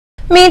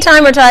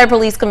Meantime, retired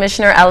Police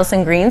Commissioner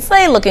Allison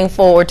Greenslade looking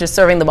forward to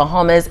serving the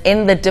Bahamas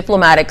in the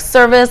diplomatic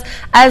service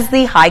as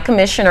the High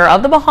Commissioner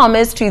of the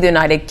Bahamas to the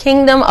United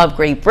Kingdom of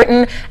Great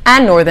Britain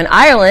and Northern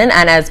Ireland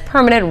and as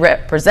permanent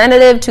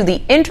representative to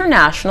the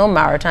International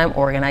Maritime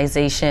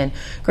Organization.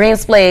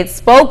 Greenslade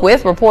spoke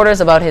with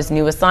reporters about his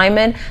new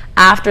assignment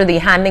after the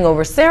handing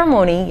over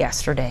ceremony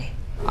yesterday.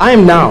 I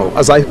am now,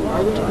 as I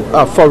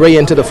foray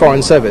into the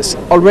Foreign Service,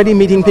 already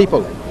meeting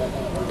people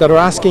that are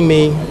asking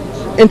me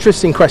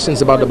interesting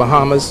questions about the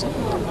Bahamas,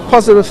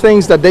 positive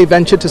things that they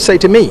venture to say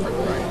to me.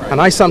 And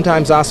I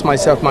sometimes ask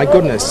myself, my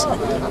goodness,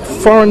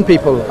 foreign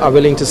people are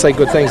willing to say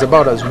good things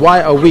about us.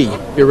 Why are we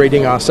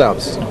berating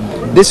ourselves?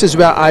 This is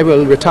where I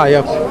will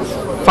retire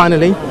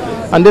finally,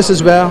 and this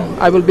is where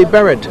I will be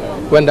buried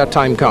when that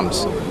time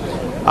comes.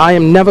 I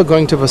am never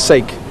going to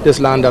forsake this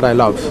land that I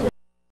love.